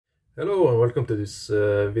Hello and welcome to this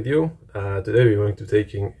video. Today we're going to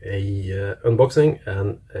taking a unboxing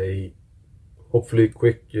and a hopefully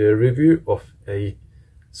quick review of a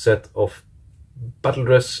set of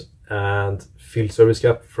Battledress and field service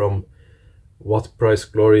cap from What Price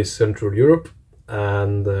Glory Central Europe.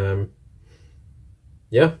 And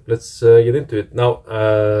yeah, let's get into it. Now,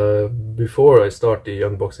 before I start the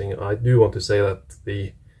unboxing, I do want to say that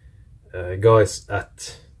the guys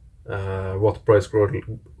at What Price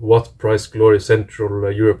Glory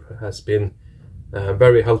Central Europe has been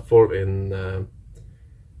very helpful in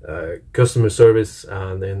customer service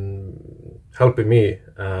and in helping me.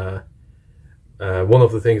 One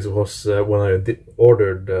of the things was when I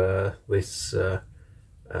ordered this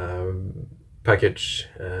package,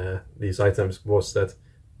 these items, was that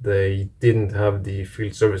they didn't have the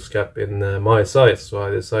field service cap in my size, so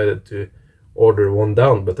I decided to order one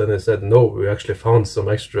down. But then they said, no, we actually found some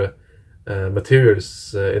extra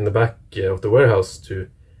materials in the back of the warehouse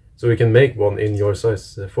so we can make one in your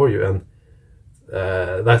size for you. And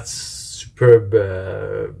that's superb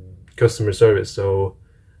customer service. So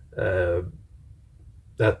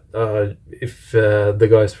that if the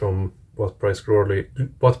guys from What Price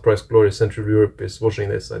Glory Central Europe is watching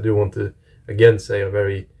this, I do want to again say a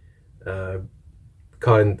very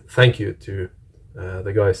kind thank you to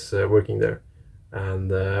the guys working there.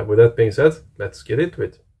 And with that being said, let's get into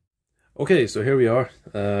it. Okay, so here we are.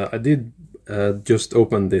 I did just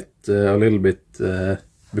opened it a little bit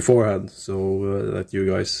beforehand, so that you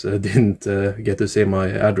guys didn't get to see my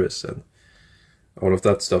address and all of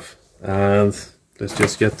that stuff. And let's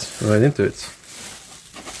just get right into it.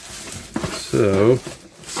 So,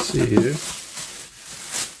 let's see here.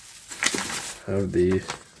 Have the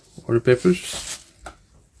order papers.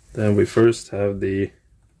 Then we first have the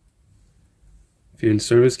field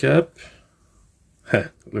service cap.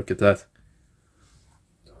 Look at that.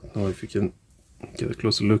 Don't know if you can get a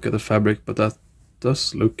closer look at the fabric, but that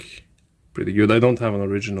does look pretty good. I don't have an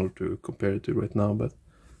original to compare it to right now, but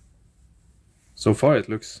so far it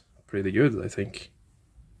looks pretty good, I think.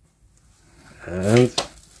 And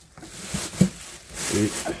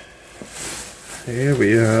here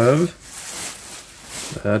we have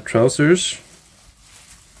trousers.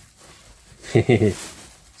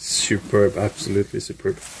 Superb, absolutely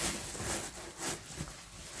superb.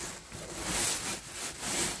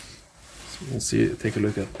 So you can see, take a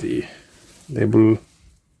look at the label.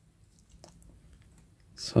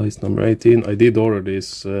 Size number 18. I did order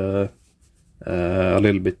this a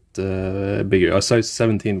little bit bigger. A size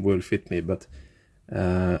 17 will fit me, but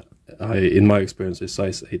in my experience, a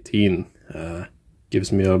size 18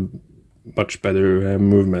 gives me a much better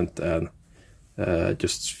movement and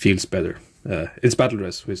just feels better. It's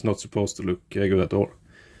Battledress, so it's not supposed to look good at all.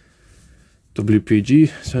 WPG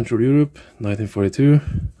Central Europe,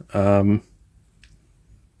 1942.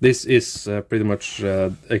 This is pretty much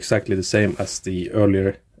exactly the same as the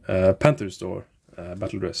earlier Panther Store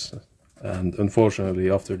Battledress, and unfortunately,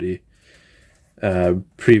 after the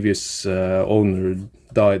previous owner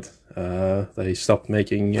died, they stopped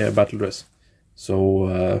making Battledress.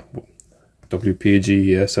 So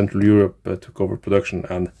WPG Central Europe took over production,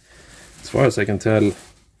 and as far as I can tell, it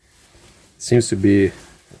seems to be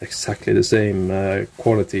exactly the same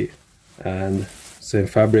quality and same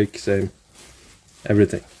fabric, same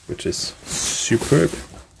everything, which is superb.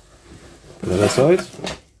 Put that aside.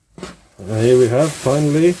 And here we have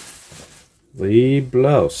finally the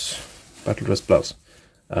blouse, Battledress blouse.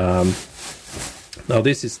 Now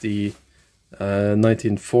this is the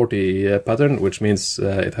 1940 pattern, which means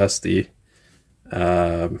it has the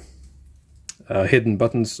hidden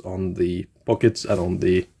buttons on the pockets and on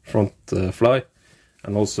the front fly,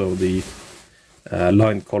 and also the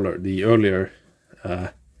line collar, the earlier,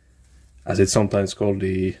 as it's sometimes called,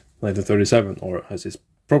 the 1937, or as it's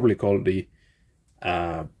probably called, the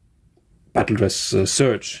Battledress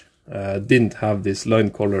Surge, didn't have this line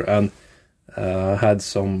collar and had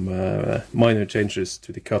some minor changes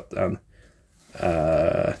to the cut and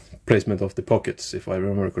placement of the pockets, if I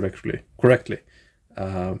remember correctly.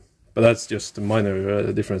 But that's just a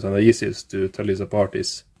minor difference, and the easiest to tell this apart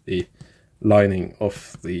is the lining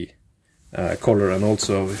of the collar. And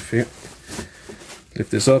also, if you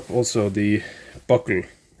lift this up, also the buckle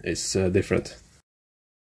is different.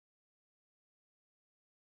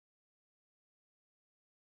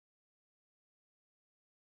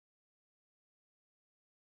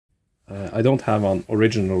 I don't have an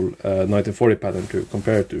original 1940 pattern to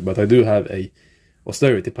compare to, but I do have a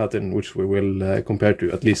austerity pattern, which we will compare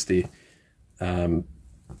to, at least the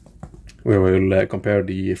we will compare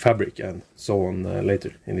the fabric and so on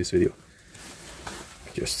later in this video.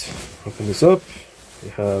 Just open this up. We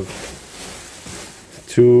have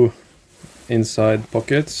 2 inside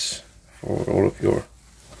pockets for all of your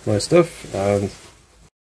nice stuff, and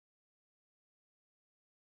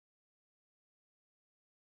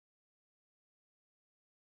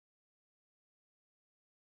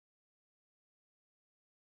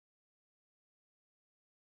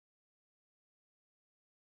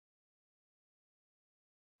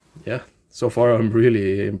yeah, so far I'm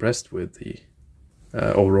really impressed with the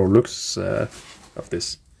overall looks of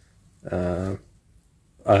this. I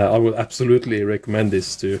would absolutely recommend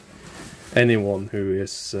this to anyone who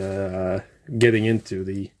is getting into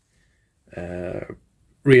the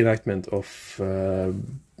reenactment of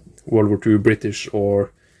World War II British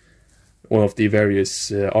or one of the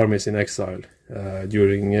various armies in exile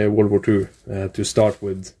during World War II, to start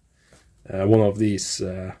with one of these,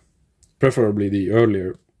 preferably the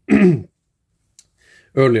earlier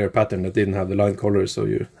earlier pattern that didn't have the line colors, so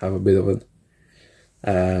you have a bit of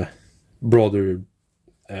a broader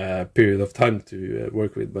period of time to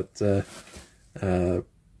work with, but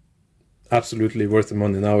absolutely worth the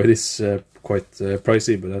money. Now it is quite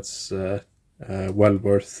pricey, but that's well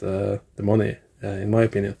worth the money, in my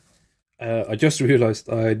opinion. I just realized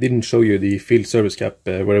I didn't show you the field service cap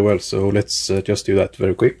very well, so let's just do that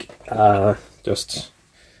very quick.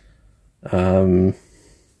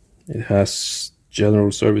 It has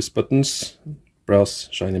general service buttons, brass,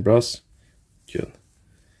 shiny brass. You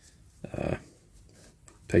can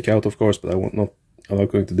take out, of course, but I'm not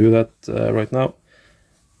going to do that right now.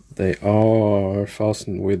 They are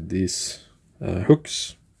fastened with these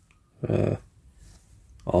hooks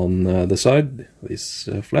on the side, this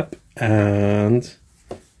flap, and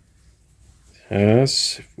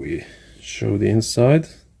as if we show the inside,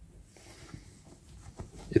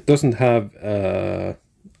 it doesn't have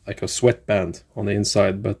like a sweatband on the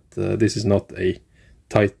inside, but this is not a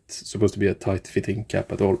supposed to be a tight fitting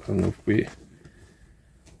cap at all. And if we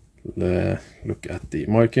look at the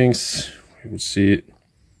markings, we will see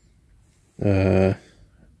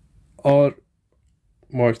R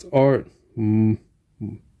marked R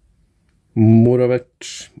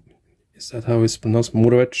Moravec, is that how it's pronounced?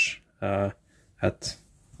 Moravec, at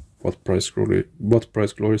what price glory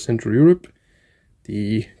Central Europe.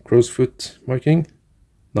 The crow's foot marking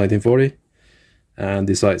 1940, and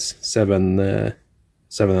the size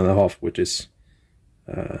 7.5, which is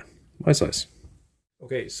my size.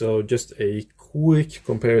 Okay, so just a quick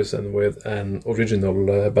comparison with an original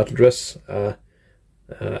Battledress.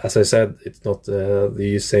 As I said, it's not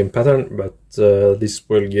the same pattern, but this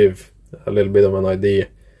will give a little bit of an idea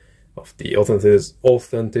of the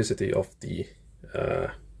authenticity of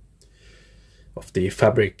the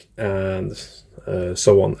fabric and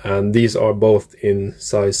so on. And these are both in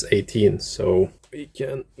size 18, so we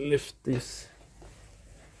can lift these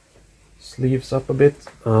sleeves up a bit.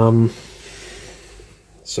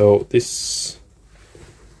 So this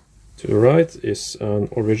to the right is an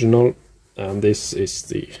original, and this is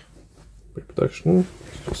the reproduction.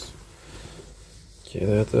 Just get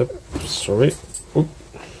that up. Sorry. Oop.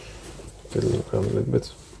 Fiddling around a little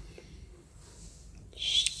bit.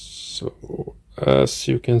 So as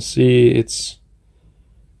you can see, it's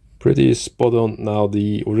pretty spot on. Now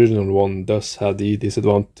the original one does have the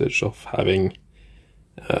disadvantage of having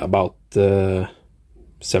about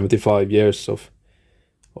 75 years of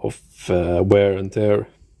wear and tear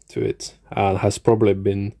to it, and has probably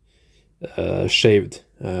been shaved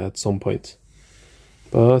at some point.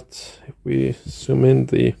 But if we zoom in,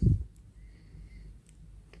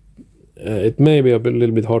 it may be a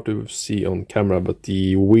little bit hard to see on camera, but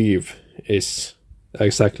the weave is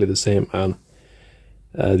exactly the same, and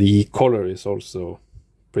the color is also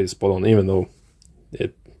pretty spot on, even though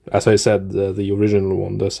as I said, the original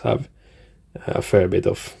one does have a fair bit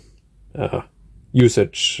of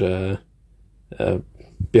usage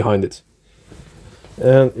behind it.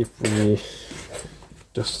 And if we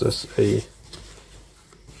just as a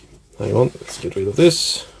hang on, let's get rid of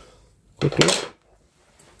this quickly.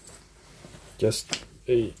 Just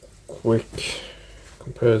a quick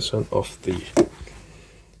comparison of the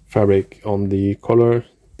fabric on the collar.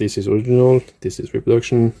 This is original, this is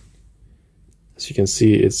reproduction. As you can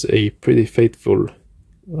see, it's a pretty faithful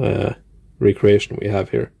recreation we have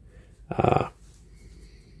here.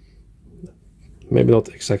 Maybe not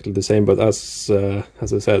exactly the same, but as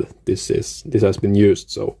I said, this has been used,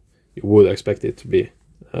 so you would expect it to be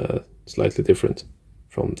slightly different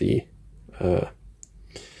from the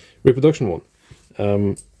reproduction one.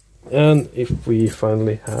 And if we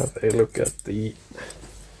finally have a look at the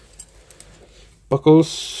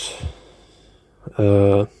buckles,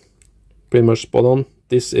 pretty much spot on.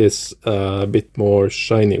 This is a bit more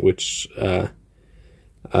shiny, which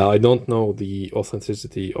I don't know the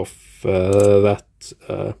authenticity of that.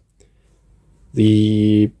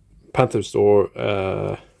 The Panther Store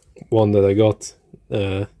one that I got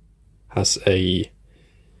has a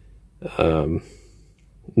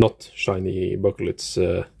not shiny buckle. It's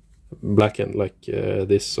blackened like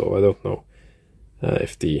this, so I don't know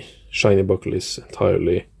if the shiny buckle is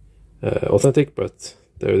entirely authentic, but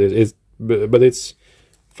there it is. But it's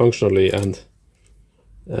functionally and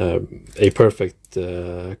a perfect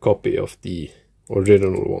copy of the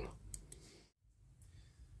original one.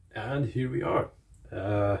 And here we are.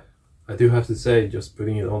 I do have to say, just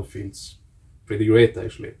putting it on feels pretty great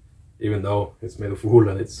actually, even though it's made of wool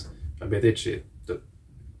and it's a bit itchy. It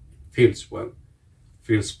feels well,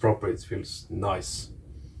 feels proper, it feels nice,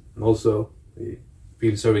 and also the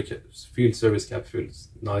field service cap feels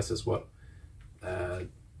nice as well.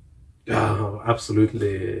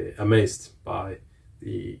 Absolutely amazed by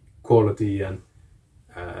the quality and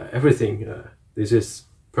everything. This is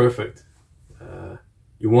perfect.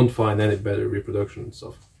 You won't find any better reproductions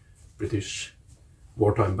of British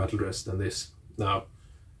wartime battle dress than this. Now,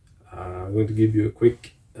 I'm going to give you a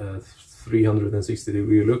quick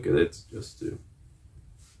 360-degree look at it, just to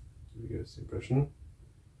give you guys an impression.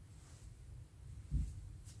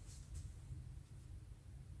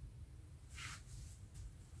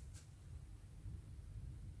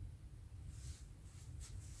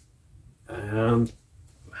 And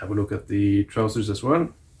have a look at the trousers as well.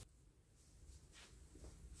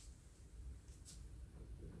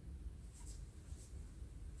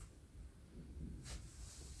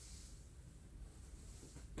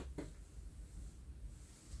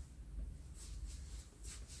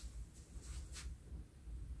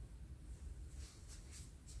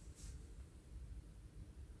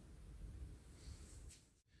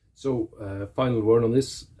 So, final word on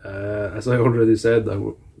this. As I already said, I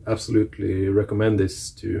would absolutely recommend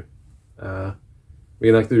this to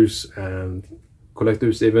reenactors and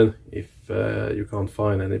collectors, even if you can't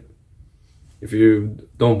find any. If you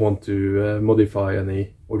don't want to modify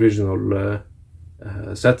any original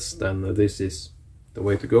sets, then this is the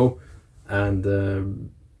way to go.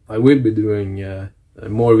 And I will be doing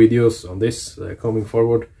more videos on this coming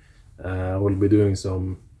forward. I will be doing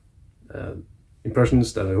some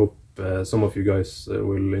impressions that I hope some of you guys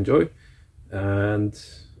will enjoy. And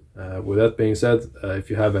with that being said, if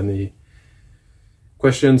you have any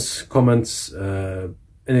questions, comments,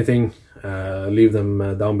 anything, leave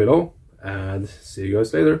them down below, and see you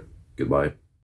guys later. Goodbye.